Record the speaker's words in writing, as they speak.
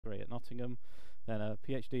degree at Nottingham, then a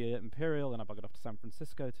PhD at Imperial, then I buggered off to San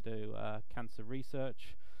Francisco to do cancer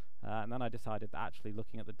research, and then I decided that actually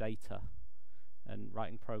looking at the data and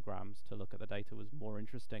writing programs to look at the data was more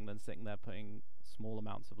interesting than sitting there putting small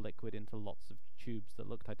amounts of liquid into lots of tubes that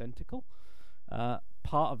looked identical.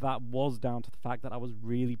 Part of that was down to the fact that I was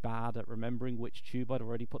really bad at remembering which tube I'd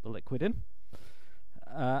already put the liquid in.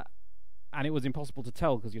 And it was impossible to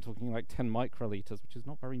tell because you're talking like 10 microliters, which is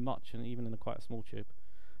not very much, and even in quite a small tube.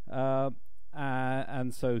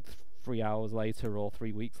 And so 3 hours later, or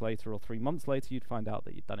 3 weeks later, or 3 months later, you'd find out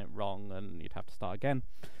that you'd done it wrong, and you'd have to start again.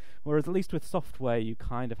 Whereas at least with software, you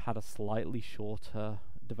kind of had a slightly shorter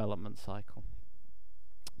development cycle.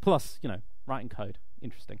 Plus, writing code,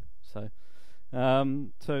 interesting. So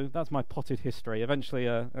that's my potted history. Eventually,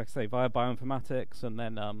 like I say, via bioinformatics, and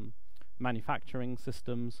then manufacturing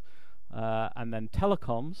systems, and then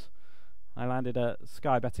telecoms, I landed at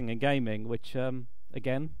Sky Betting and Gaming, which,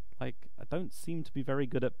 again, I don't seem to be very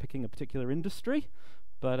good at picking a particular industry,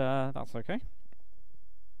 but that's okay.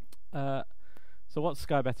 So what's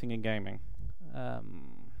Sky Betting and Gaming? There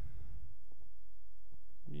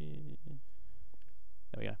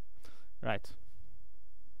we go. Right.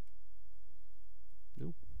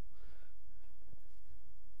 Ooh.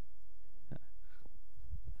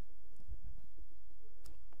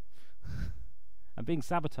 I'm being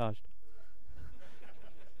sabotaged.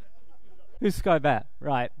 Who's Sky Bet?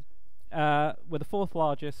 Right. We're the fourth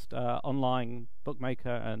largest online bookmaker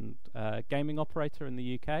and gaming operator in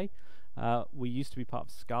the UK. We used to be part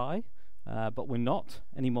of Sky, but we're not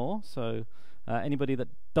anymore. So anybody that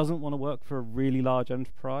doesn't want to work for a really large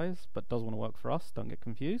enterprise but does want to work for us, don't get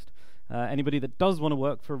confused. Anybody that does want to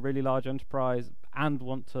work for a really large enterprise and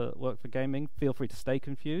want to work for gaming, feel free to stay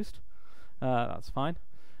confused. That's fine.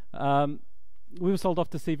 We were sold off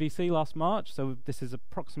to CVC last March, so this is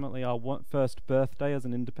approximately our first birthday as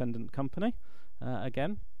an independent company.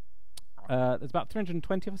 Again, there's about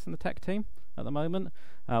 320 of us in the tech team at the moment.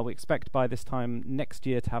 We expect by this time next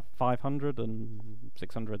year to have 500 and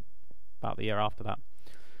 600 about the year after that.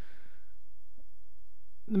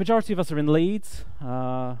 The majority of us are in Leeds.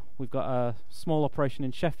 We've got a small operation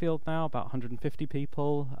in Sheffield now, about 150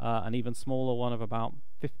 people, an even smaller one of about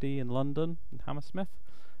 50 in London, in Hammersmith.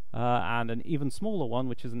 And an even smaller one,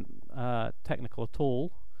 which isn't technical at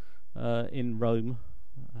all, in Rome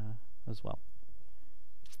as well.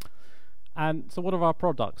 And so what are our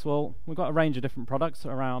products? Well, we've got a range of different products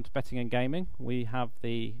around betting and gaming. We have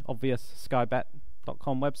the obvious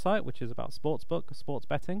skybet.com website, which is about sportsbook, sports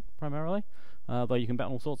betting primarily, though you can bet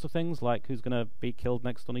on all sorts of things, like who's going to be killed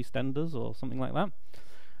next on EastEnders or something like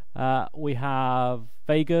that. We have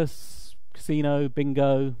Vegas, casino,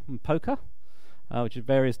 bingo, and poker, which are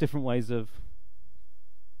various different ways of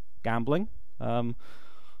gambling.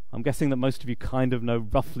 I'm guessing that most of you kind of know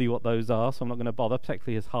roughly what those are, so I'm not going to bother,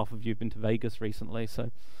 particularly as half of you have been to Vegas recently,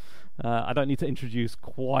 so I don't need to introduce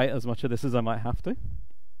quite as much of this as I might have to.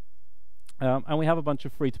 And we have a bunch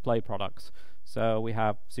of free-to-play products. So we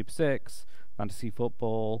have Super 6, Fantasy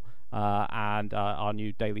Football, and our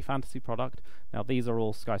new daily fantasy product. Now, these are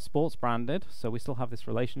all Sky Sports branded, so we still have this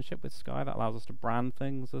relationship with Sky that allows us to brand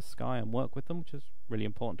things as Sky and work with them, which is really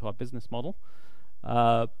important to our business model.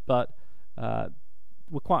 But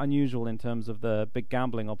we're quite unusual in terms of the big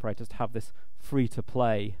gambling operators to have this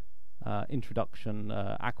free-to-play introduction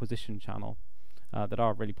acquisition channel that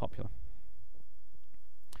are really popular.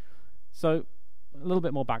 So a little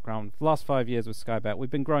bit more background. The last 5 years with Sky Bet, we've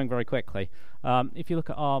been growing very quickly. If you look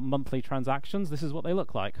at our monthly transactions, this is what they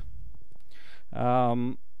look like.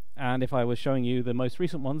 And if I was showing you the most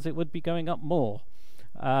recent ones, it would be going up more.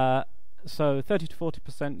 So 30 to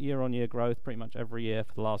 40% year-on-year growth pretty much every year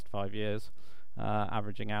for the last 5 years,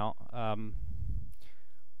 averaging out.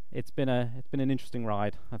 It's been an interesting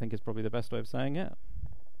ride, I think is probably the best way of saying it.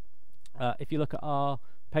 If you look at our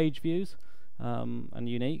page views and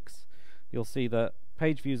uniques, you'll see that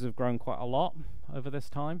page views have grown quite a lot over this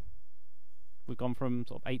time. We've gone from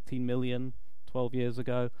sort of 18 million 12 years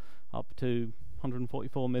ago up to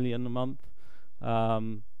 144 million a month.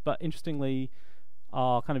 But interestingly,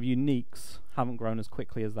 our kind of uniques haven't grown as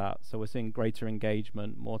quickly as that. So we're seeing greater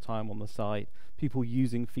engagement, more time on the site, people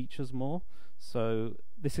using features more. So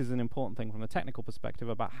this is an important thing from the technical perspective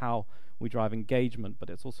about how we drive engagement, but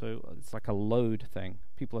it's like a load thing.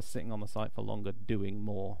 People are sitting on the site for longer doing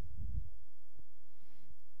more.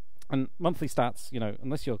 And monthly stats,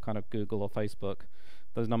 unless you're kind of Google or Facebook,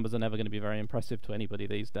 those numbers are never going to be very impressive to anybody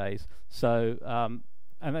these days. So,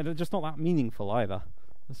 and they're just not that meaningful either.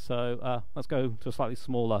 So let's go to a slightly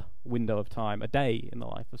smaller window of time, a day in the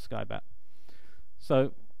life of Sky Bet.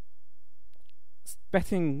 So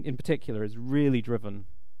betting in particular is really driven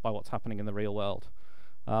by what's happening in the real world.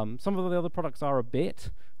 Some of the other products are a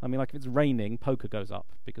bit. I mean, like if it's raining, poker goes up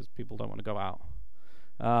because people don't want to go out.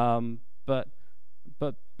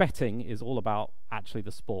 But betting is all about actually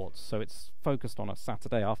the sports. So it's focused on a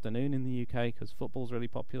Saturday afternoon in the UK because football's really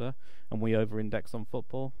popular, and we over-index on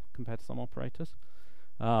football compared to some operators.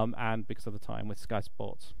 And because of the time with Sky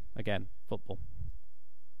Sports, again, football.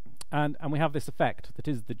 And we have this effect that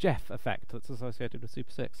is the Jeff effect that's associated with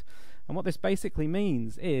Super 6. And what this basically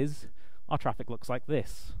means is our traffic looks like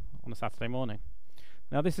this on a Saturday morning.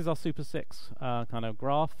 Now this is our Super 6 kind of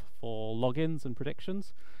graph for logins and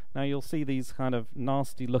predictions. Now you'll see these kind of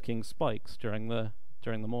nasty looking spikes during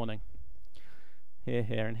the morning. Here,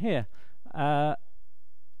 here, and here.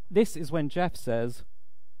 This is when Jeff says,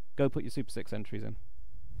 go put your Super 6 entries in.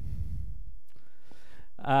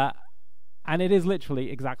 And it is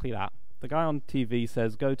literally exactly that. The guy on TV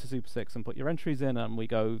says, go to Super 6 and put your entries in, and we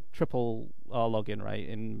go triple our login rate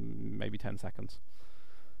in maybe 10 seconds.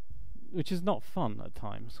 Which is not fun at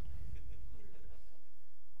times.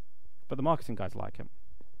 But the marketing guys like it.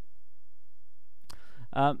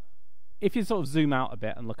 If you sort of zoom out a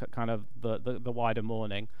bit and look at kind of the wider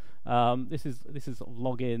morning, this is sort of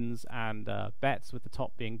logins and bets, with the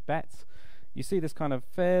top being bets. You see this kind of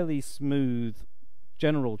fairly smooth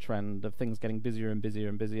general trend of things getting busier and busier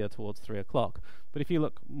and busier towards 3 o'clock. But if you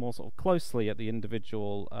look more sort of closely at the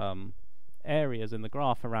individual areas in the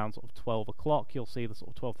graph around sort of 12 o'clock, you'll see the sort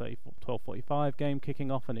of 12:30, 12:45 game kicking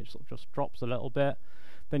off, and it sort of just drops a little bit.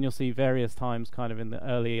 Then you'll see various times kind of in the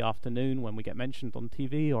early afternoon when we get mentioned on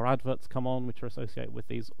TV or adverts come on which are associated with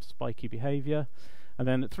these spiky behavior. And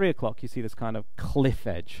then at 3 o'clock you see this kind of cliff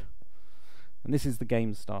edge. And this is the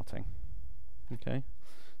game starting. Okay?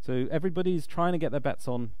 So everybody's trying to get their bets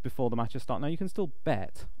on before the matches start. Now you can still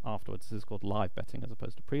bet afterwards. This is called live betting as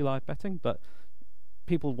opposed to pre-live betting, but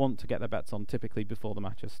people want to get their bets on typically before the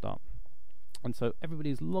matches start. And so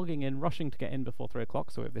everybody's logging in, rushing to get in before 3 o'clock.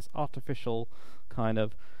 So we have this artificial kind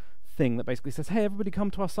of thing that basically says, hey, everybody come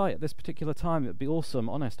to our site at this particular time. It would be awesome,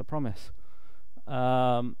 honest, I promise.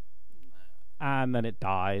 And then it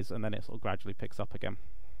dies, and then it sort of gradually picks up again.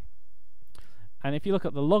 And if you look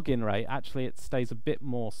at the login rate, actually it stays a bit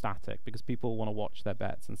more static because people want to watch their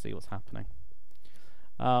bets and see what's happening.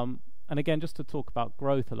 And again, just to talk about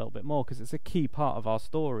growth a little bit more, because it's a key part of our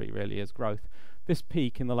story, really, is growth. This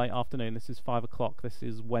peak in the late afternoon, this is 5 o'clock, this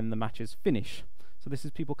is when the matches finish. So this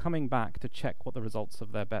is people coming back to check what the results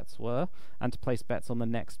of their bets were and to place bets on the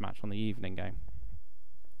next match on the evening game.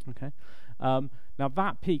 Okay. Now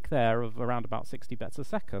that peak there of around about 60 bets a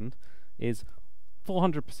second is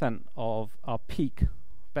 400% of our peak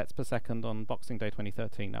bets per second on Boxing Day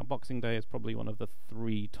 2013. Now, Boxing Day is probably one of the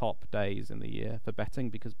 3 top days in the year for betting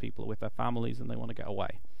because people are with their families and they want to get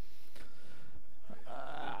away.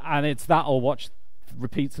 And it's that or watch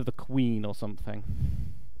repeats of The Queen or something.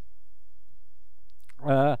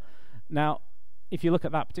 Now, if you look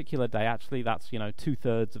at that particular day, actually that's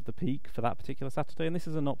 2/3 of the peak for that particular Saturday, and this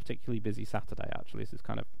is a not particularly busy Saturday. Actually, this is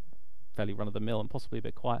kind of fairly run-of-the-mill and possibly a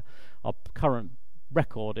bit quiet. Our current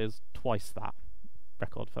record is twice that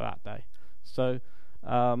record for that day. So,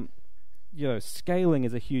 scaling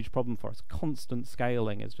is a huge problem for us. Constant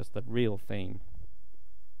scaling is just the real theme.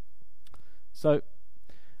 So,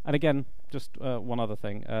 and again, just one other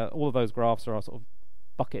thing. All of those graphs are our sort of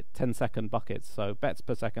 10-second buckets. So bets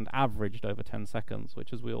per second averaged over 10 seconds,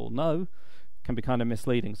 which, as we all know, can be kind of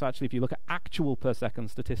misleading. So actually, if you look at actual per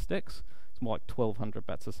second statistics, it's more like 1,200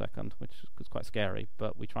 bets a second, which is quite scary,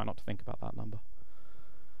 but we try not to think about that number.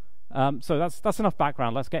 So that's enough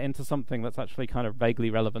background. Let's get into something that's actually kind of vaguely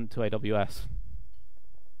relevant to AWS.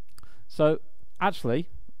 So actually,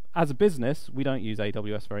 as a business, we don't use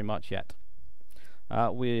AWS very much yet.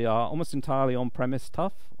 We are almost entirely on-premise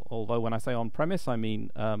stuff, although when I say on-premise, I mean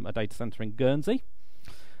a data center in Guernsey.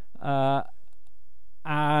 And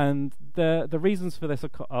the reasons for this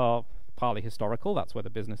are partly historical. That's where the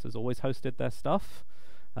business has always hosted their stuff.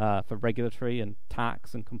 For regulatory and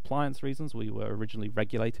tax and compliance reasons, we were originally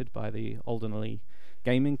regulated by the Alderley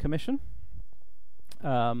Gaming Commission.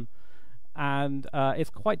 And it's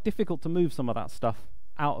quite difficult to move some of that stuff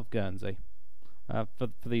out of Guernsey for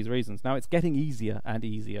these reasons. Now, it's getting easier and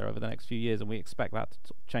easier over the next few years, and we expect that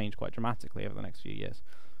to change quite dramatically over the next few years.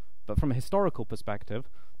 But from a historical perspective,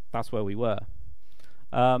 that's where we were.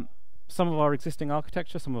 Some of our existing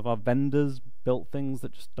architecture, some of our vendors built things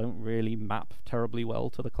that just don't really map terribly well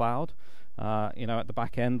to the cloud. At the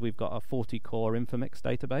back end, we've got a 40-core Infomix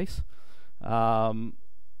database.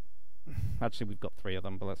 Actually, we've got 3 of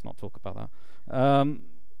them, but let's not talk about that.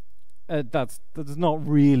 That's not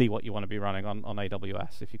really what you want to be running on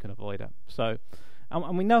AWS if you can avoid it. So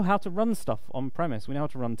And we know how to run stuff on premise. We know how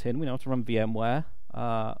to run tin. We know how to run VMware.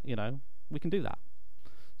 We can do that.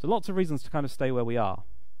 So lots of reasons to kind of stay where we are,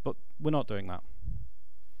 but we're not doing that.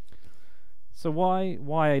 So why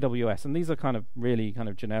AWS? And these are kind of really kind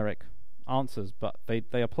of generic answers, but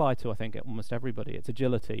they apply to, I think, almost everybody. It's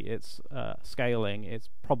agility, it's scaling, it's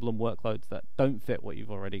problem workloads that don't fit what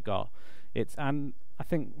you've already got. And I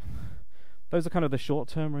think those are kind of the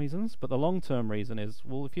short-term reasons, but the long-term reason is,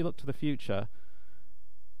 well, if you look to the future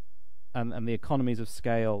and the economies of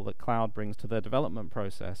scale that cloud brings to the development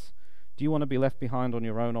process, do you want to be left behind on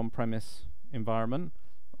your own on-premise environment,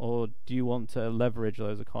 or do you want to leverage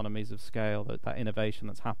those economies of scale, that innovation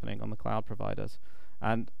that's happening on the cloud providers?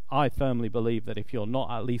 And I firmly believe that if you're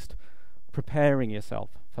not at least preparing yourself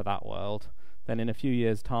for that world, then in a few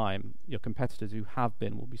years' time, your competitors who have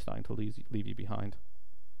been will be starting to leave you behind.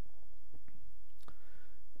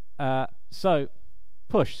 So,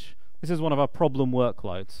 push. This is one of our problem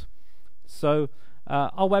workloads. So,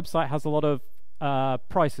 our website has a lot of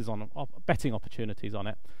prices on betting opportunities on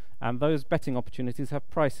it, and those betting opportunities have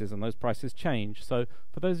prices, and those prices change. So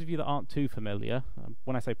for those of you that aren't too familiar,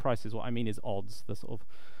 when I say prices, what I mean is odds, the sort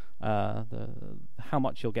of how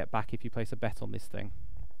much you'll get back if you place a bet on this thing.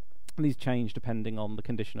 And these change depending on the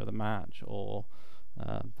condition of the match or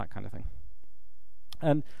that kind of thing.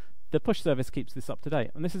 And the push service keeps this up to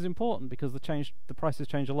date, and this is important because the prices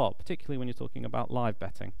change a lot, particularly when you're talking about live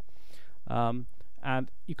betting. And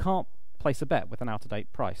you can't place a bet with an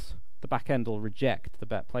out-of-date price. The back end will reject the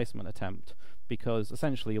bet placement attempt because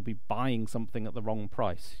essentially you'll be buying something at the wrong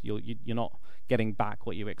price. You're not getting back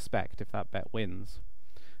what you expect if that bet wins.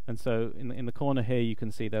 And so in the corner here you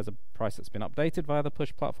can see there's a price that's been updated via the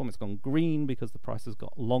push platform. It's gone green because the price has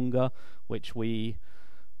got longer, which we,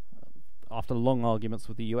 after long arguments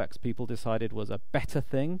with the UX people, decided was a better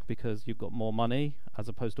thing because you've got more money, as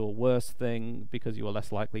opposed to a worse thing because you are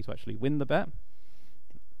less likely to actually win the bet.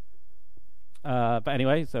 But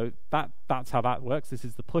anyway, so that's how that works. This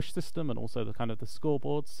is the push system and also the kind of the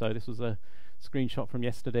scoreboards. So this was a screenshot from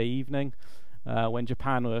yesterday evening when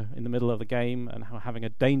Japan were in the middle of the game and having a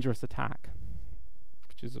dangerous attack,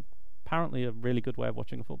 which is apparently a really good way of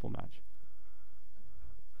watching a football match.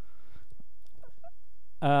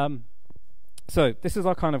 So this is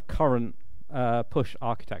our kind of current push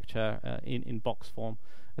architecture in box form.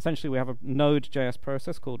 Essentially, we have a Node.js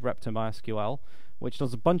process called rep2mysql, which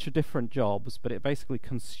does a bunch of different jobs, but it basically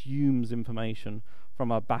consumes information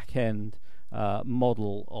from our back-end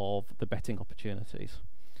model of the betting opportunities.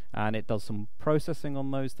 And it does some processing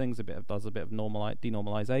on those things, does a bit of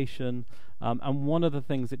denormalization, and one of the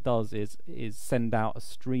things it does is send out a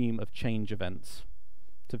stream of change events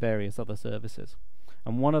to various other services.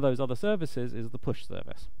 And one of those other services is the push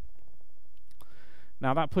service.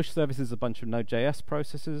 Now that push service is a bunch of Node.js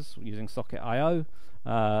processes using socket.io,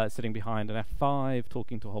 sitting behind an F5,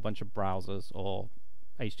 talking to a whole bunch of browsers or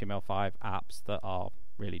HTML5 apps that are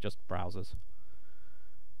really just browsers.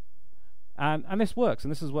 And this works, and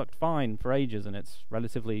this has worked fine for ages, and it's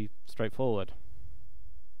relatively straightforward.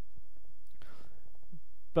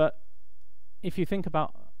 But if you think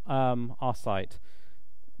about our site,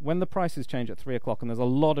 when the prices change at 3 o'clock, and there's a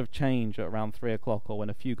lot of change at around 3 o'clock, or when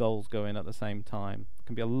a few goals go in at the same time, there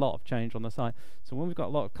can be a lot of change on the site. So when we've got a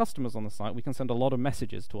lot of customers on the site, we can send a lot of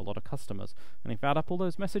messages to a lot of customers. And if you add up all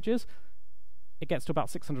those messages, it gets to about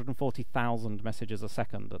 640,000 messages a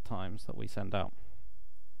second at times that we send out.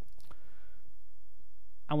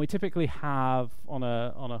 And we typically have, on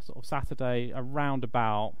a sort of Saturday, around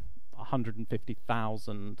about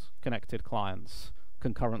 150,000 connected clients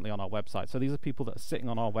concurrently on our website. So these are people that are sitting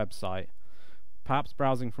on our website, perhaps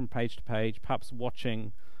browsing from page to page, perhaps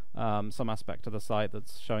watching some aspect of the site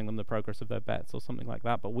that's showing them the progress of their bets or something like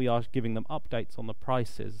that, but we are giving them updates on the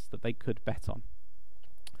prices that they could bet on.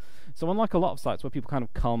 So unlike a lot of sites where people kind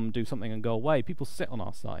of come, do something and go away, people sit on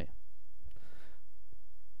our site.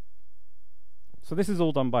 So this is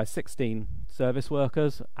all done by 16 service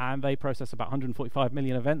workers, and they process about 145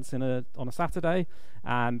 million events on a Saturday,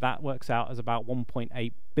 and that works out as about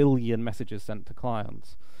 1.8 billion messages sent to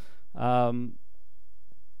clients. And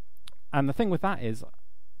the thing with that is,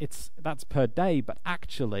 that's per day, but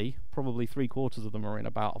actually probably 3/4 of them are in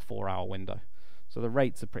about a 4-hour window. So the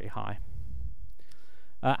rates are pretty high.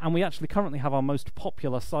 And we actually currently have our most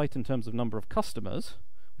popular site in terms of number of customers,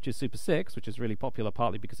 which is Super 6, which is really popular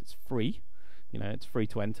partly because it's free. You know, it's free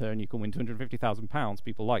to enter, and you can win £250,000.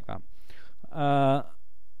 People like that.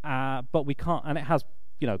 But we can't, and it has,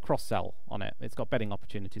 cross-sell on it. It's got betting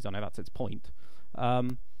opportunities on it. That's its point.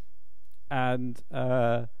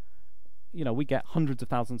 We get hundreds of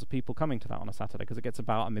thousands of people coming to that on a Saturday because it gets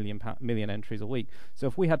about a million entries a week. So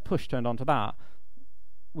if we had push turned onto that,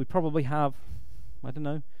 we probably have, I don't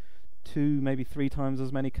know, 2, maybe 3 times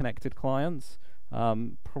as many connected clients,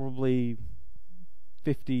 probably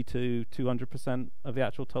 50 to 200% of the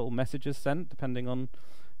actual total messages sent, depending on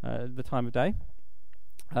the time of day.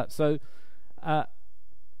 So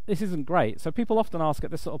this isn't great. So people often ask at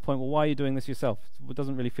this sort of point, well, why are you doing this yourself? It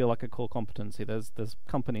doesn't really feel like a core competency. There's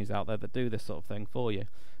companies out there that do this sort of thing for you.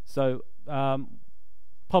 So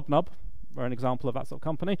PubNub are an example of that sort of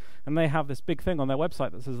company, and they have this big thing on their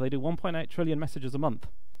website that says they do 1.8 trillion messages a month.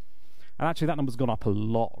 And actually that number's gone up a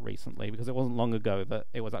lot recently, because it wasn't long ago that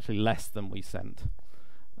it was actually less than we sent.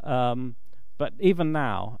 But even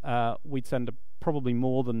now, we'd send probably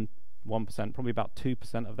more than 1%, probably about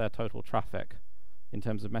 2% of their total traffic in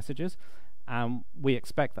terms of messages. And we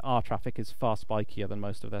expect that our traffic is far spikier than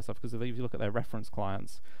most of their stuff, because if you look at their reference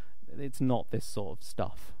clients, it's not this sort of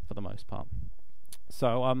stuff for the most part.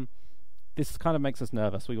 So this kind of makes us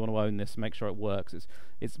nervous. We want to own this, make sure it works.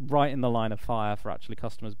 It's right in the line of fire for actually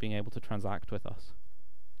customers being able to transact with us.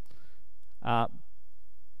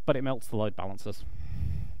 But it melts the load balancers.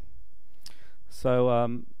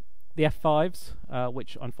 So the F5s,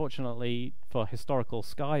 which unfortunately for historical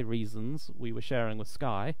Sky reasons we were sharing with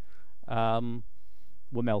Sky,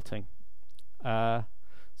 were melting.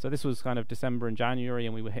 So this was kind of December and January,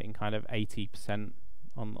 and we were hitting kind of 80%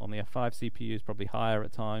 on the F5 CPUs, probably higher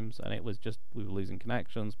at times, and it was just, we were losing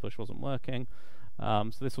connections, push wasn't working,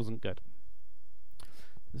 so this wasn't good.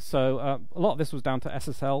 So a lot of this was down to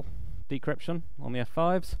SSL decryption on the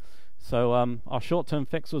F5s. So our short-term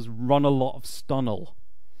fix was run a lot of Stunnel.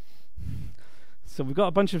 So we've got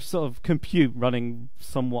a bunch of sort of compute running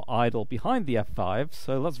somewhat idle behind the F5,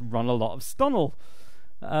 so let's run a lot of Stunnel,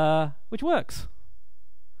 which works.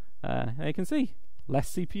 There you can see,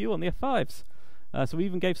 less CPU on the F5s. So we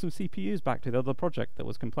even gave some CPUs back to the other project that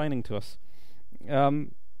was complaining to us.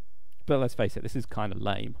 But let's face it, this is kind of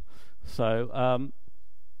lame. So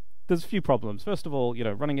there's a few problems. First of all,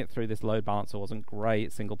 running it through this load balancer wasn't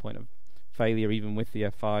great. Single point of failure, even with the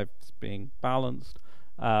F5s being balanced.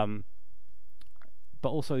 But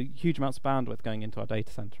also huge amounts of bandwidth going into our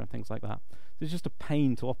data center and things like that. So it's just a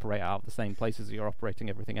pain to operate out of the same places that you're operating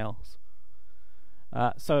everything else.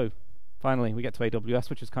 So finally, we get to AWS,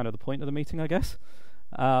 which is kind of the point of the meeting, I guess.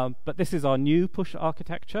 But this is our new push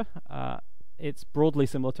architecture. It's broadly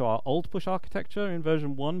similar to our old push architecture in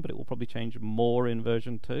version 1, but it will probably change more in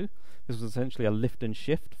version 2. This was essentially a lift and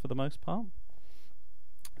shift for the most part.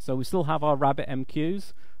 So we still have our Rabbit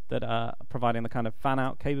MQs that are providing the kind of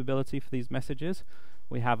fan-out capability for these messages.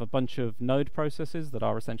 We have a bunch of node processes that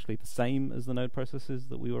are essentially the same as the node processes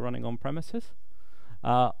that we were running on premises.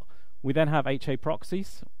 We then have HA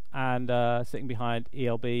proxies, and sitting behind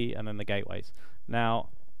ELB and then the gateways. Now,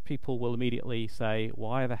 people will immediately say,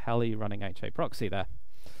 why the hell are you running HA proxy there?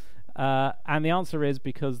 And the answer is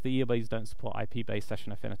because the ELBs don't support IP-based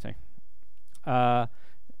session affinity.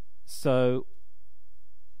 So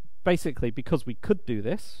basically, because we could do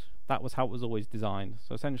this, that was how it was always designed.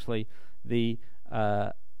 So essentially, the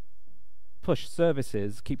push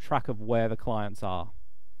services keep track of where the clients are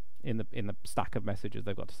in the stack of messages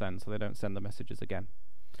they've got to send, so they don't send the messages again.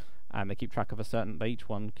 And they keep track of each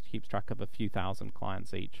one keeps track of a few thousand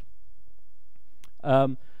clients each.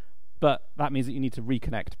 But that means that you need to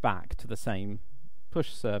reconnect back to the same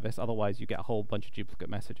push service, otherwise you get a whole bunch of duplicate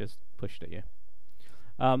messages pushed at you.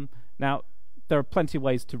 Now, there are plenty of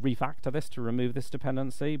ways to refactor this to remove this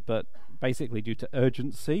dependency, but basically due to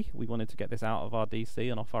urgency, we wanted to get this out of our DC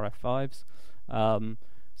and off our F5s.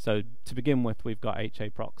 So to begin with, we've got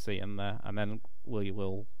HA proxy in there, and then we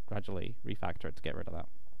will gradually refactor it to get rid of that.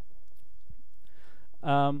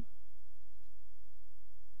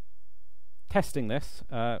 Testing this,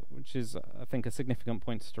 which is, I think, a significant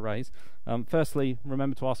point to raise. Firstly,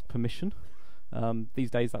 remember to ask permission. These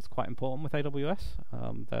days, that's quite important with AWS.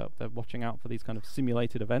 They're watching out for these kind of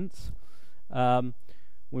simulated events.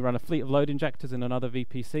 We run a fleet of load injectors in another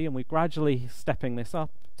VPC, and we're gradually stepping this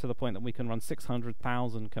up to the point that we can run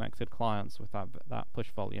 600,000 connected clients with that push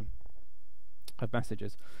volume of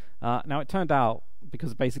messages. Now, it turned out,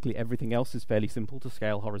 because basically everything else is fairly simple to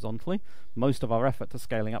scale horizontally, most of our effort to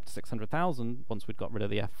scaling up to 600,000, once we'd got rid of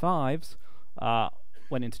the F5s,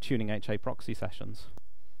 went into tuning HA proxy sessions.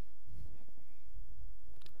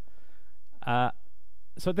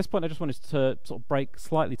 So at this point, I just wanted to sort of break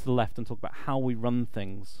slightly to the left and talk about how we run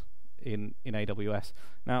things in AWS.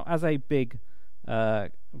 Now, as a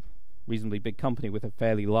reasonably big company with a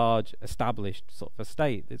fairly large established sort of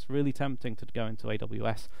estate, it's really tempting to go into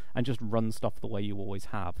AWS and just run stuff the way you always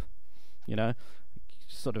have.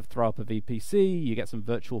 Sort of throw up a VPC, you get some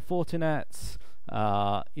virtual Fortinets,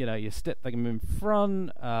 You stick them in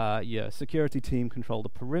front. Your security team control the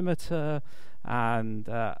perimeter, and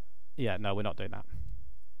no, we're not doing that.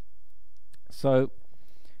 So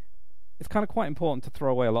it's kind of quite important to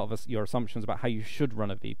throw away a lot of your assumptions about how you should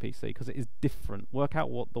run a VPC, because it is different. Work out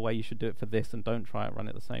what the way you should do it for this, and don't try and run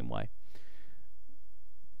it the same way.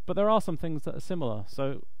 But there are some things that are similar.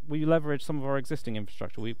 So we leverage some of our existing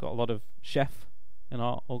infrastructure. We've got a lot of Chef in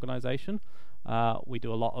our organization. We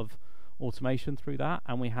do a lot of automation through that,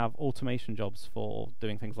 and we have automation jobs for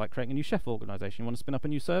doing things like creating a new Chef organization. You want to spin up a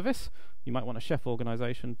new service, you might want a Chef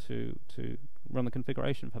organization to run the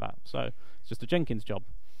configuration for that. So it's just a Jenkins job.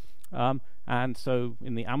 And so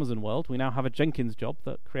in the Amazon world, we now have a Jenkins job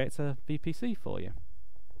that creates a VPC for you.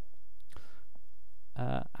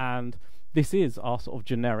 And this is our sort of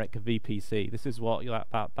generic VPC. This is what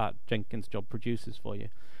that Jenkins job produces for you.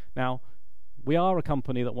 Now, we are a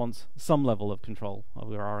company that wants some level of control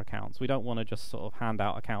over our accounts. We don't want to just sort of hand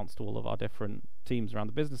out accounts to all of our different teams around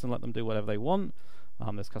the business and let them do whatever they want.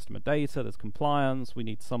 There's customer data, there's compliance. We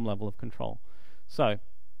need some level of control. So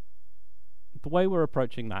the way we're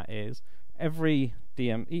approaching that is every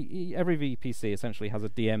VPC essentially has a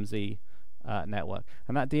DMZ network,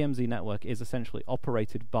 and that DMZ network is essentially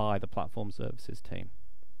operated by the platform services team.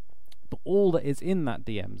 But all that is in that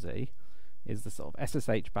DMZ is the sort of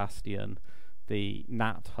SSH bastion, the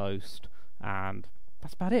NAT host, and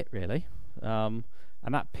that's about it, really. And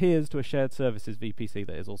that peers to a shared services VPC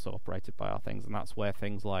that is also operated by our things, and that's where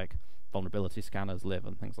things like vulnerability scanners live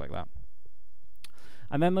and things like that.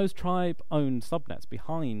 And then those tribe-owned subnets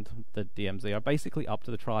behind the DMZ are basically up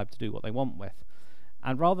to the tribe to do what they want with.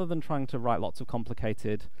 And rather than trying to write lots of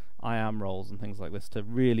complicated IAM roles and things like this to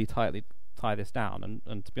really tightly tie this down,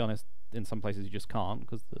 and to be honest, in some places you just can't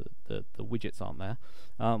because the widgets aren't there,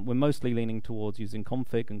 we're mostly leaning towards using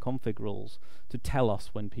config and config rules to tell us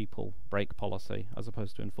when people break policy as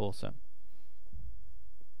opposed to enforce it.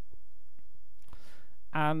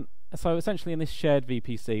 And so essentially in this shared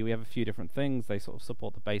VPC, we have a few different things. They sort of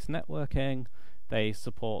support the base networking. They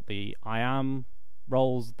support the IAM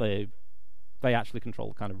roles. They actually control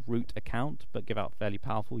the kind of root account, but give out fairly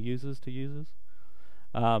powerful users to users.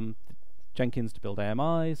 Jenkins to build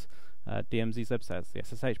AMIs. DMZ subsets, the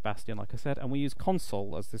SSH bastion, like I said. And we use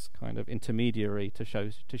console as this kind of intermediary to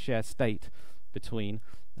share state between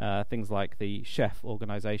things like the Chef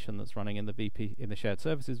organization that's running in the shared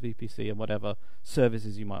services VPC and whatever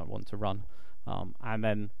services you might want to run. And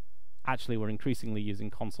then actually we're increasingly using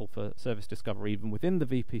console for service discovery even within the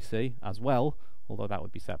VPC as well, although that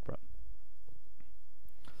would be separate.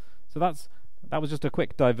 So that was just a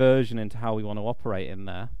quick diversion into how we want to operate in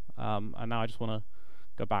there. And now I just want to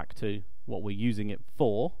go back to what we're using it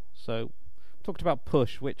for. So talked about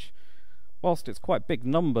push, which whilst it's quite big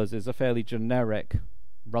numbers is a fairly generic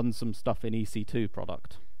run some stuff in EC2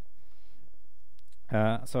 product.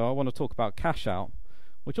 So I want to talk about cache out,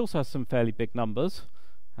 which also has some fairly big numbers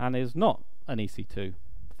and is not an EC2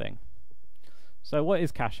 thing. So what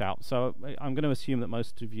is cache out? So I'm going to assume that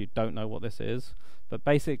most of you don't know what this is, but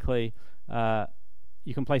basically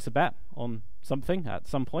you can place a bet on something at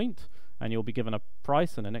some point and you'll be given a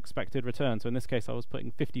price and an expected return. So in this case I was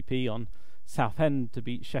putting 50p on Southend to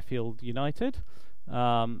beat Sheffield United,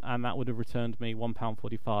 and that would have returned me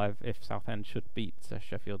 £1.45 if Southend should beat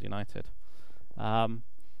Sheffield United. And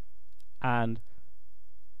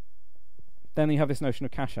then you have this notion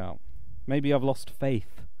of cash out. Maybe I've lost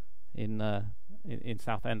faith in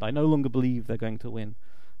Southend. I no longer believe they're going to win,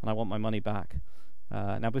 and I want my money back.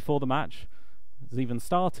 Now, before the match has even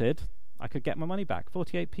started, I could get my money back,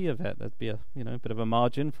 48p of it. There'd be a bit of a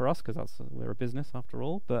margin for us because we're a business after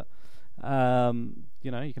all. But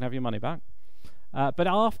you can have your money back. But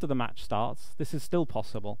after the match starts, this is still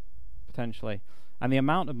possible potentially, and the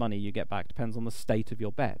amount of money you get back depends on the state of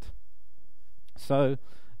your bet. So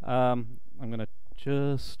I'm going to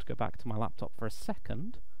just go back to my laptop for a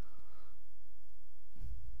second.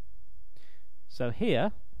 So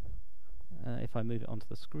here, if I move it onto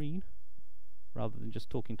the screen, rather than just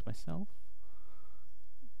talking to myself,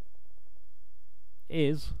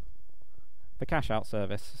 is the cash out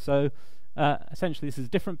service. So essentially this is a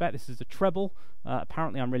different bet. This is a treble.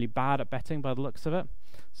 Apparently I'm really bad at betting by the looks of it.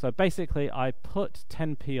 So basically I put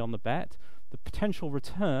 10p on the bet. The potential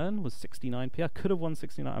return was 69p. I could have won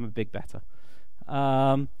 69. I'm a big better.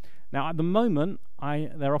 Now at the moment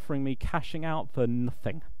they're offering me cashing out for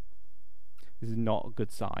nothing. This is not a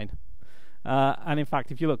good sign. And in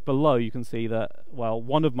fact, if you look below, you can see that, well,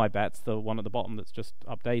 one of my bets, the one at the bottom that's just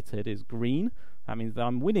updated, is green. That means that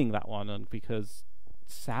I'm winning that one, and because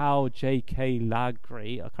Sao, JK,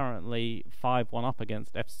 Lagri are currently 5-1 up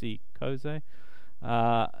against FC Koze.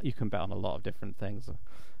 You can bet on a lot of different things.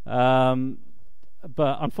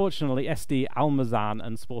 But unfortunately, SD Almazan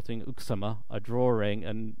and Sporting Uksama are drawing,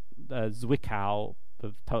 and Zwickau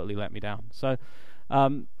have totally let me down. So,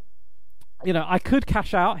 I could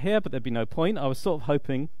cash out here, but there'd be no point. I was sort of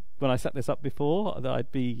hoping when I set this up before that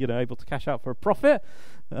I'd be, able to cash out for a profit,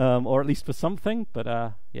 or at least for something. But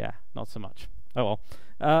not so much. Oh well.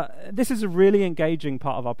 This is a really engaging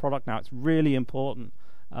part of our product now. It's really important,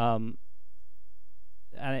 and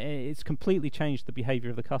it's completely changed the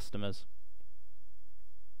behavior of the customers.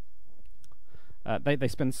 They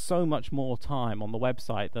spend so much more time on the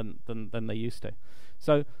website than they used to.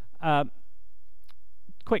 So,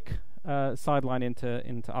 quick sideline into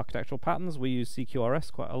architectural patterns. We use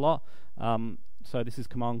CQRS quite a lot. So this is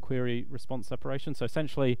command query response separation. So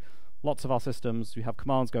essentially, lots of our systems, we have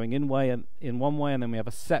commands going in one way, and then we have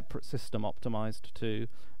a separate system optimized to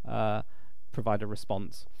provide a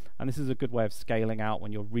response. And this is a good way of scaling out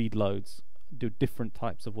when your read loads do different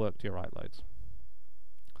types of work to your write loads.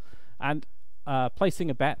 And placing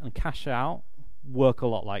a bet and cash out work a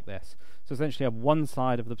lot like this. So essentially, you have one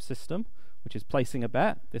side of the system, which is placing a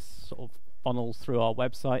bet. This sort of funnels through our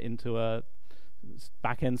website into a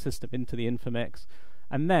back-end system, into the Infomix.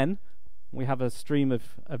 And then we have a stream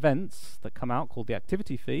of events that come out called the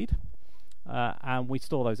activity feed, and we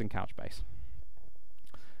store those in Couchbase.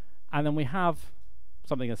 And then we have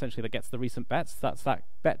something essentially that gets the recent bets. That's that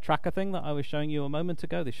bet tracker thing that I was showing you a moment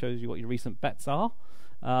ago. This shows you what your recent bets are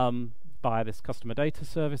by this customer data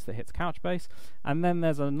service that hits Couchbase. And then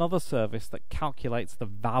there's another service that calculates the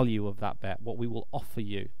value of that bet, what we will offer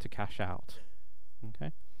you to cash out.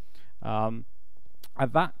 Okay, and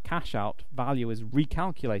that cash out value is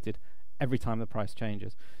recalculated every time the price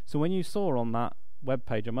changes. So when you saw on that web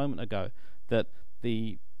page a moment ago that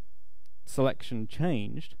the selection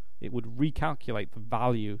changed, it would recalculate the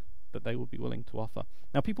value that they would be willing to offer.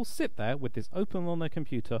 Now, people sit there with this open on their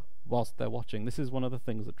computer whilst they're watching. This is one of the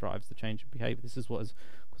things that drives the change in behavior. This is what is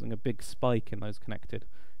causing a big spike in those connected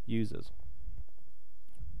users.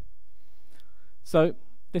 So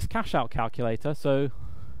this cash out calculator, so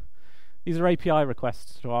these are API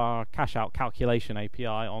requests to our cash out calculation API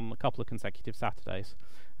on a couple of consecutive Saturdays.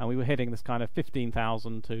 And we were hitting this kind of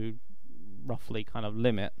 15,000 to roughly kind of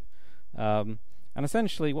limit. And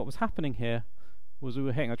essentially what was happening here was we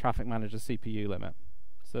were hitting the traffic manager's CPU limit.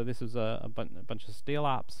 So this was a bunch of Steel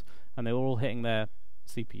apps, and they were all hitting their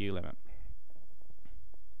CPU limit.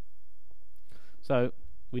 So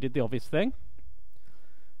we did the obvious thing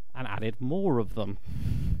and added more of them.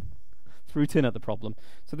 Threw tin at the problem.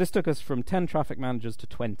 So this took us from 10 traffic managers to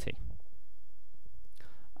 20.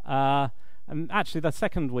 And actually, the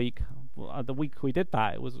second week, the week we did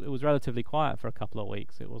that, it was relatively quiet for a couple of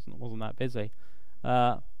weeks. It wasn't that busy.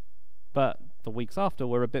 But the weeks after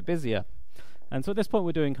were a bit busier. And so at this point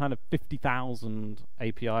we're doing kind of 50,000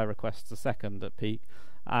 API requests a second at peak.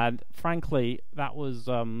 And frankly, that was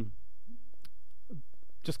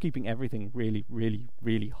just keeping everything really, really,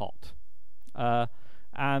 really hot. So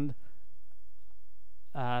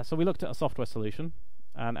we looked at a software solution,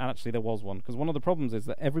 and actually there was one, because one of the problems is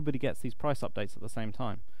that everybody gets these price updates at the same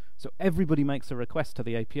time. So everybody makes a request to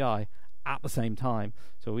the API at the same time.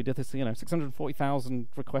 So we did this, 640,000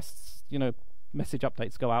 requests, message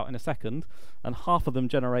updates go out in a second, and half of them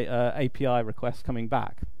generate API requests coming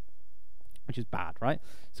back, which is bad, right?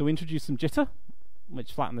 So we introduced some jitter,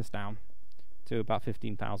 which flattened this down to about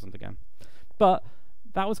 15,000 again. But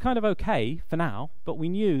that was kind of okay for now, but we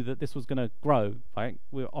knew that this was going to grow, right?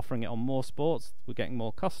 We were offering it on more sports, we're getting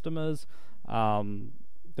more customers.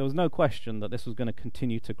 There was no question that this was going to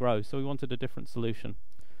continue to grow, so we wanted a different solution.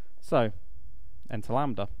 So, enter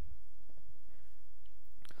Lambda.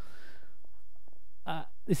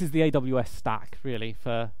 This is the AWS stack, really,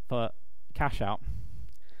 for cash out.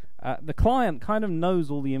 The client kind of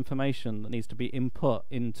knows all the information that needs to be input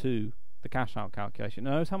into the cash out calculation.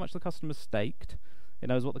 It knows how much the customer's staked. It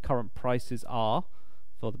knows what the current prices are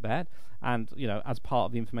for the bet. And, as part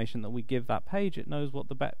of the information that we give that page, it knows what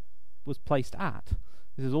the bet was placed at.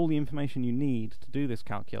 This is all the information you need to do this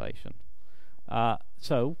calculation.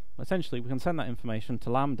 So, essentially, we can send that information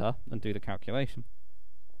to Lambda and do the calculation.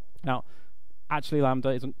 Now, actually, Lambda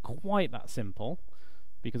isn't quite that simple,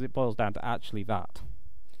 because it boils down to actually that,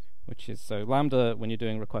 which is, so Lambda, when you're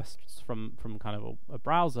doing requests from kind of a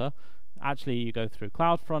browser, actually you go through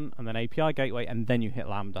CloudFront and then API Gateway, and then you hit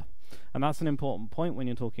Lambda. And that's an important point when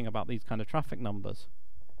you're talking about these kind of traffic numbers.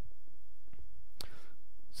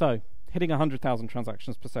 So, hitting 100,000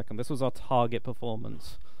 transactions per second, this was our target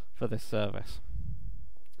performance for this service.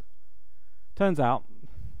 Turns out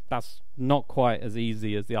that's not quite as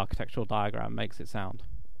easy as the architectural diagram makes it sound.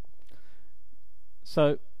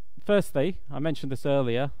 So firstly, I mentioned this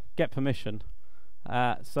earlier, get permission.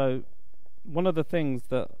 So one of the things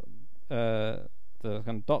that the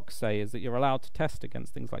kind of docs say is that you're allowed to test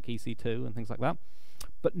against things like EC2 and things like that,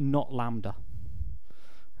 but not Lambda.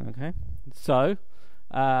 Okay, so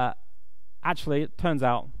actually it turns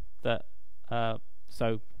out that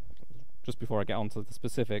so just before I get on to the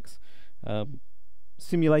specifics,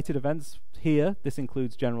 simulated events here, this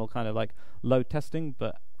includes general kind of like load testing,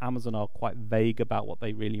 but Amazon are quite vague about what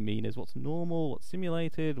they really mean is what's normal, what's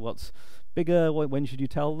simulated, what's bigger, when should you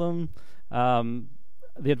tell them.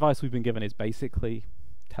 The advice we've been given is basically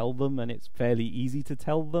tell them, and it's fairly easy to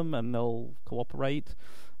tell them, and they'll cooperate,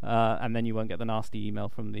 and then you won't get the nasty email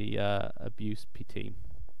from the abuse team.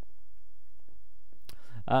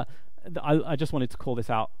 I just wanted to call this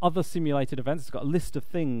out. Other simulated events, it's got a list of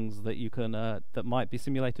things that you can that might be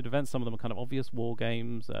simulated events. Some of them are kind of obvious: war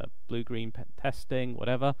games, blue-green testing,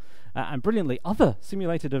 whatever. And brilliantly, other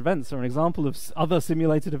simulated events are an example of other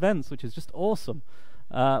simulated events, which is just awesome.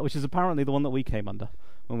 Which is apparently the one that we came under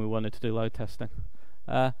when we wanted to do load testing.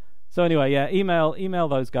 So anyway, yeah, email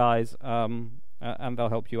those guys, and they'll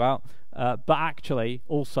help you out. But actually,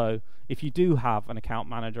 also, if you do have an account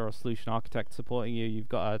manager or a solution architect supporting you, you've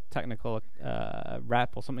got a technical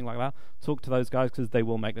rep or something like that, talk to those guys, because they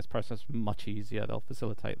will make this process much easier. They'll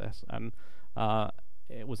facilitate this, and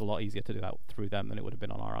it was a lot easier to do that through them than it would have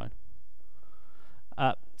been on our own.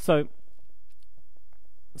 So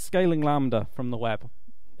scaling Lambda from the web.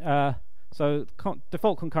 So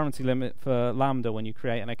default concurrency limit for Lambda when you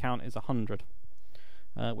create an account is 100,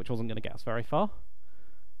 which wasn't going to get us very far.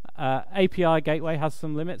 API gateway has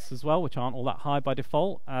some limits as well, which aren't all that high by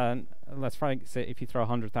default. And let's face it, if you throw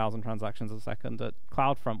 100,000 transactions a second at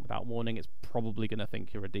CloudFront without warning, it's probably going to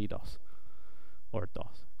think you're a DDoS or a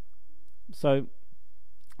DOS. So,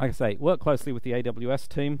 like I say, work closely with the AWS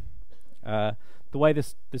team. The way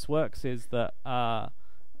this works is that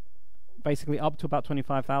basically up to about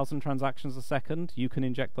 25,000 transactions a second, you can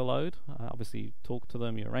inject the load. Obviously, you talk to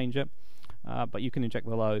them, you arrange it. But you can inject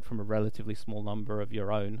the load from a relatively small number of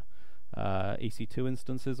your own EC2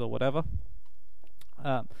 instances or whatever.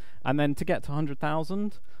 And then to get to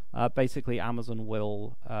 100,000, basically Amazon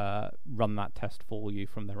will run that test for you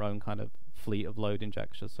from their own kind of fleet of load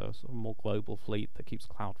injectors, so a more global fleet that keeps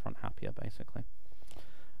CloudFront happier, basically.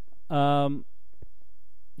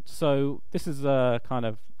 So this is a kind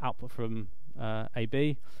of output from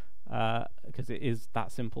AB, because it is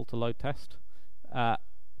that simple to load test.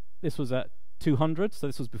 This was at 200, so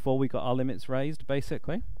this was before we got our limits raised,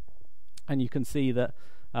 basically. And you can see that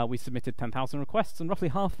we submitted 10,000 requests, and roughly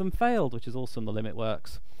half of them failed, which is awesome. The limit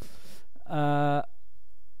works. And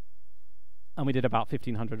we did about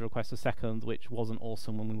 1,500 requests a second, which wasn't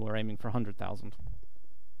awesome when we were aiming for 100,000.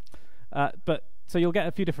 But so you'll get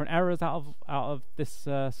a few different errors out of this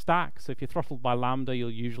stack. So if you're throttled by Lambda,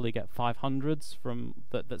 you'll usually get 500s from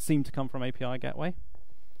that seem to come from API gateway.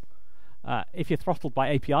 If you're throttled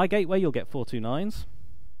by API gateway, you'll get 429s.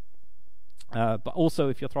 But also,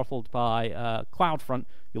 if you're throttled by CloudFront,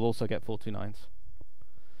 you'll also get 429s.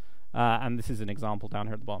 And this is an example down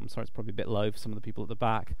here at the bottom. Sorry, it's probably a bit low for some of the people at the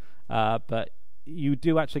back. But you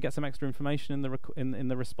do actually get some extra information in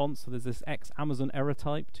the response. So there's this X Amazon error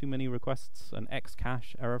type, too many requests, an X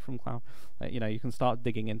cache error from Cloud. You can start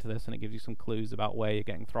digging into this, and it gives you some clues about where you're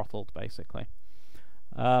getting throttled, basically.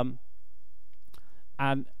 And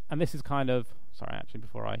this is kind of, sorry, actually,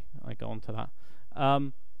 before I go on to that,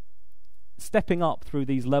 stepping up through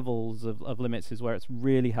these levels of limits is where it's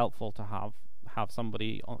really helpful to have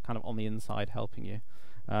somebody kind of on the inside helping you,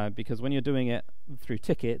 because when you're doing it through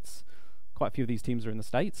tickets, quite a few of these teams are in the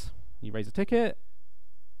States. You raise a ticket,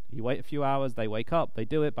 you wait a few hours, they wake up, they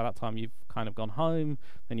do it. By that time, you've kind of gone home.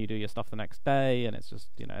 Then you do your stuff the next day, and it's just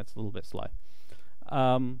it's a little bit slow.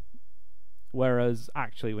 Whereas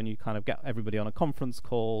actually, when you kind of get everybody on a conference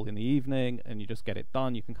call in the evening and you just get it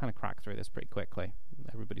done, you can kind of crack through this pretty quickly.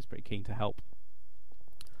 Everybody's pretty keen to help.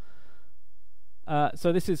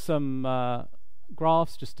 So this is some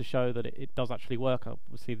graphs just to show that it does actually work.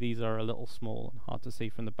 Obviously, these are a little small and hard to see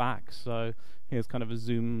from the back. So here's kind of a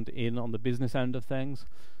zoomed in on the business end of things.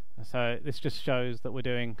 So this just shows that we're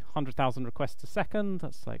doing 100,000 requests a second.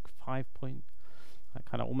 That's like kind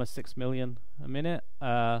of almost 6 million a minute.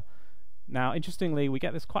 Now, interestingly, we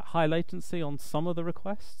get this quite high latency on some of the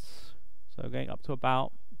requests, so going up to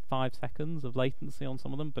about 5 seconds of latency on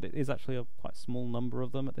some of them, but it is actually a quite small number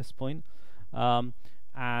of them at this point. And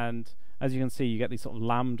as you can see, you get these sort of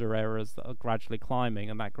lambda errors that are gradually climbing,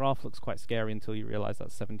 and that graph looks quite scary until you realize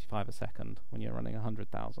that's 75 a second when you're running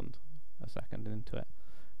 100,000 a second into it,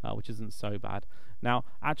 which isn't so bad. Now,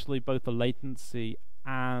 actually, both the latency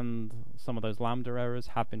and some of those Lambda errors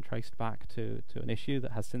have been traced back to an issue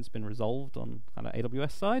that has since been resolved on kind of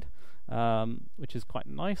AWS side, which is quite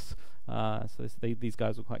nice. So these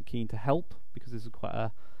guys were quite keen to help, because this is quite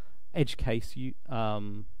a edge case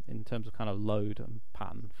in terms of kind of load and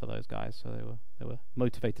pattern for those guys. So they were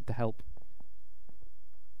motivated to help.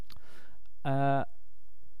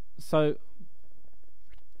 So,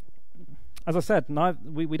 as I said,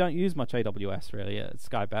 we don't use much AWS really at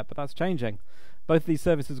Skybet, but that's changing. Both of these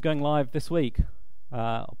services are going live this week,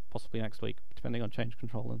 possibly next week, depending on change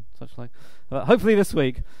control and such like. Hopefully this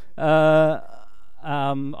week. I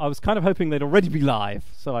was kind of hoping they'd already be live,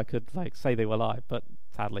 so I could say they were live, but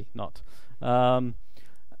sadly not. And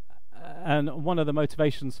one of the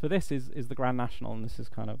motivations for this is the Grand National, and this is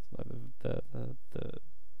kind of the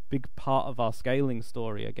big part of our scaling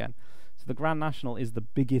story again. So the Grand National is the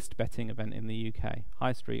biggest betting event in the UK,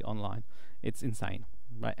 high street online. It's insane,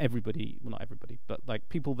 right? Everybody, well, not everybody, but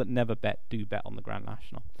people that never bet do bet on the Grand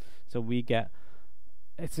National. So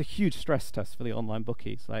it's a huge stress test for the online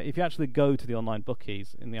bookies. If you actually go to the online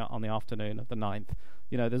bookies on the afternoon of the 9th,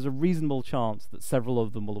 there's a reasonable chance that several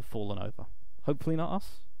of them will have fallen over. Hopefully not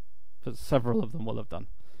us, but several of them will have done.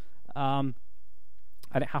 And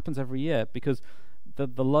it happens every year because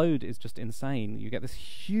the load is just insane. You get this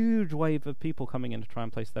huge wave of people coming in to try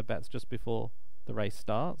and place their bets just before the race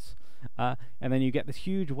starts. And then you get this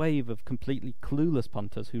huge wave of completely clueless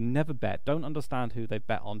punters who never bet, don't understand who they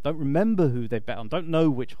bet on, don't remember who they bet on, don't know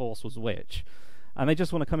which horse was which. And they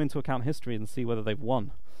just want to come into account history and see whether they've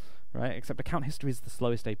won. Right? Except account history is the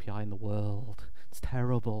slowest API in the world. It's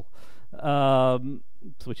terrible.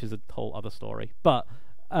 Which is a whole other story. But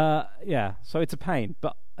yeah, so it's a pain.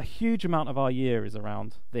 But a huge amount of our year is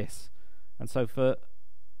around this. And so for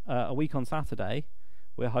a week on Saturday,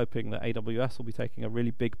 we're hoping that AWS will be taking a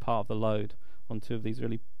really big part of the load on two of these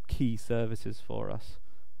really key services for us.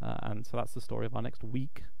 And so that's the story of our next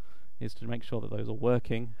week, is to make sure that those are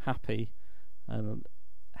working, happy, and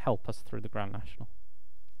help us through the Grand National.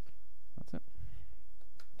 That's it.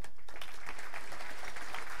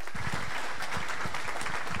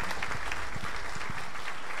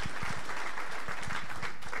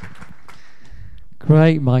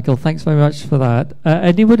 Great, Michael. Thanks very much for that.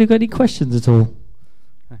 Anybody got any questions at all?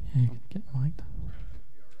 Yeah, get mic'd.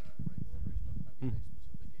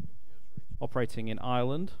 Operating in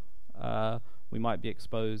Ireland, we might be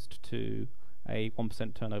exposed to a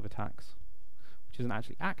 1% turnover tax, which isn't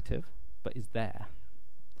actually active, but is there.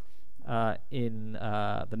 In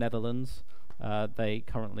the Netherlands, they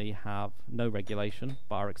currently have no regulation,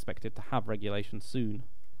 but are expected to have regulation soon.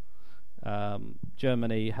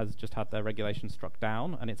 Germany has just had their regulation struck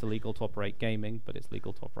down, and it's illegal to operate gaming, but it's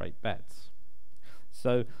legal to operate bets.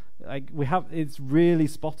 So it's really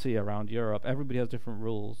spotty around Europe. Everybody has different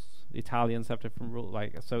rules. The Italians have different rules.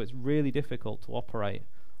 So it's really difficult to operate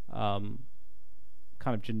kind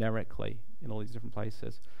of generically in all these different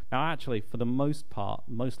places. Now, actually, for the most part,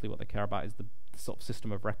 mostly what they care about is the sort of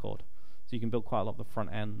system of record. So you can build quite a lot of the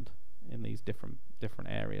front end in these different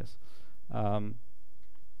areas. And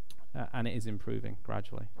it is improving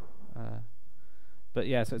gradually. But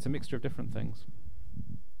yeah, so it's a mixture of different things.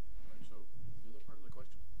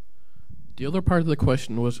 The other part of the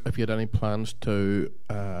question was if you had any plans to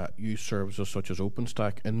use services such as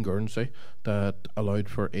OpenStack in Guernsey that allowed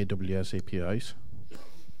for AWS APIs.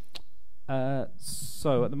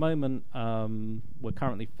 So at the moment, we're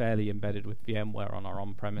currently fairly embedded with VMware on our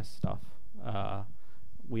on-premise stuff.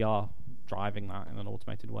 We are driving that in an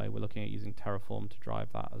automated way. We're looking at using Terraform to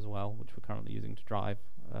drive that as well, which we're currently using to drive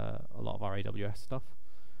a lot of our AWS stuff,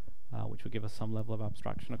 which will give us some level of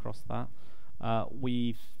abstraction across that.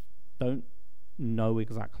 We don't know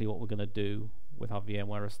exactly what we're going to do with our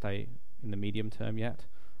VMware estate in the medium term yet.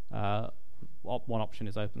 One option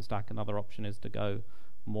is OpenStack. Another option is to go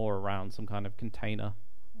more around some kind of container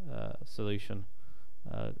solution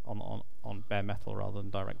on bare metal rather than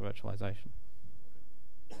direct virtualization.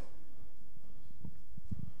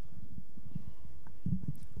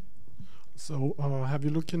 So have you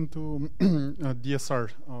looked into DSR,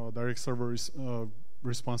 direct server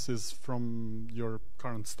responses from your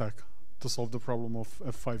current stack to solve the problem of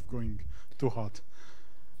F5 going too hot?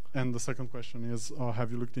 And the second question is,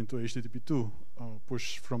 have you looked into HTTP2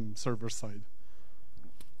 push from server side?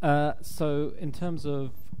 So in terms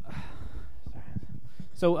of,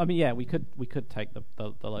 so I mean, yeah, we could take the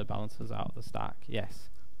load balancers out of the stack. Yes.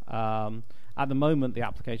 At the moment, the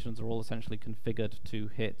applications are all essentially configured to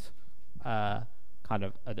hit kind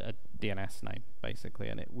of a DNS name, basically,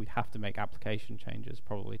 and we'd have to make application changes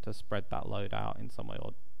probably to spread that load out in some way,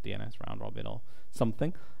 or DNS round robin or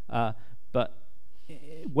something. But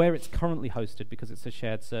where it's currently hosted, because it's a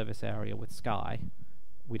shared service area with Sky,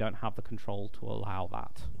 we don't have the control to allow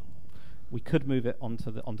that. We could move it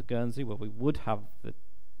onto Guernsey, where we would have the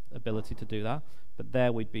ability to do that, but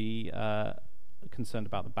there we'd be concerned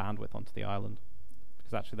about the bandwidth onto the island,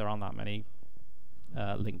 because actually there aren't that many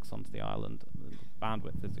links onto the island. The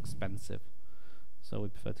bandwidth is expensive, so we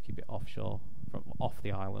prefer to keep it offshore, off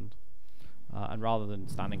the island, and rather than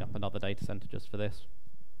standing up another data center just for this.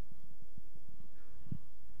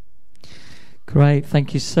 Great,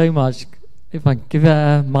 thank you so much. If I can give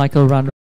Michael a round of